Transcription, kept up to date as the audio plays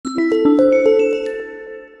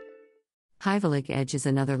Shivalik Edge is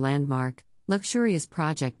another landmark, luxurious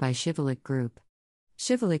project by Shivalik Group.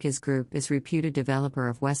 Shivalik Group is reputed developer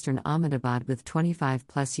of Western Ahmedabad with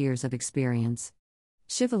 25+ years of experience.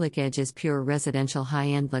 Shivalik Edge is pure residential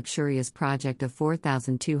high-end luxurious project of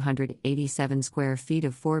 4,287 square feet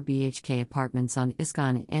of 4 BHK apartments on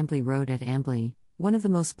ISKCON Ambli Road at Ambli, one of the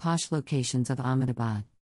most posh locations of Ahmedabad.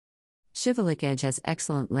 Shivalik Edge has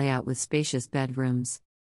excellent layout with spacious bedrooms.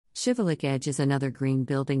 Shivalik Edge is another green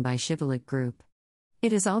building by Shivalik Group.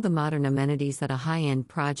 It has all the modern amenities that a high-end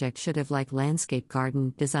project should have, like landscape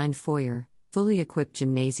garden, designed foyer, fully equipped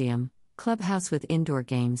gymnasium, clubhouse with indoor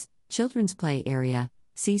games, children's play area,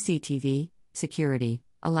 CCTV, security,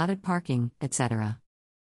 allotted parking, etc.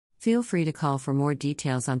 Feel free to call for more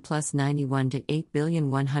details on +91 to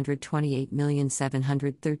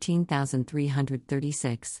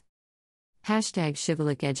 8,128,713,336.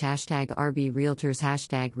 #Shivalik Edge #RB Realtors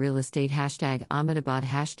 #Real Estate #Ahmedabad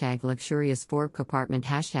 #Luxurious Forb Apartment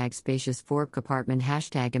 #Spacious Forb Apartment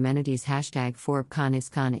 #Amenities #Forb Khan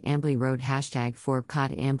ISKCON Ambli Road #Forb Khat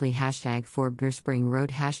Ambli #Forb Spring Road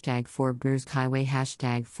 #Forb Nursk Highway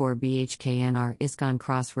 #4 BHKNR ISKCON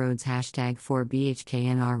Crossroads #4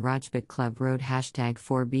 BHKNR Rajpat Club Road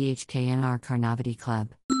 #4 BHKNR Karnavati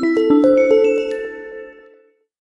Club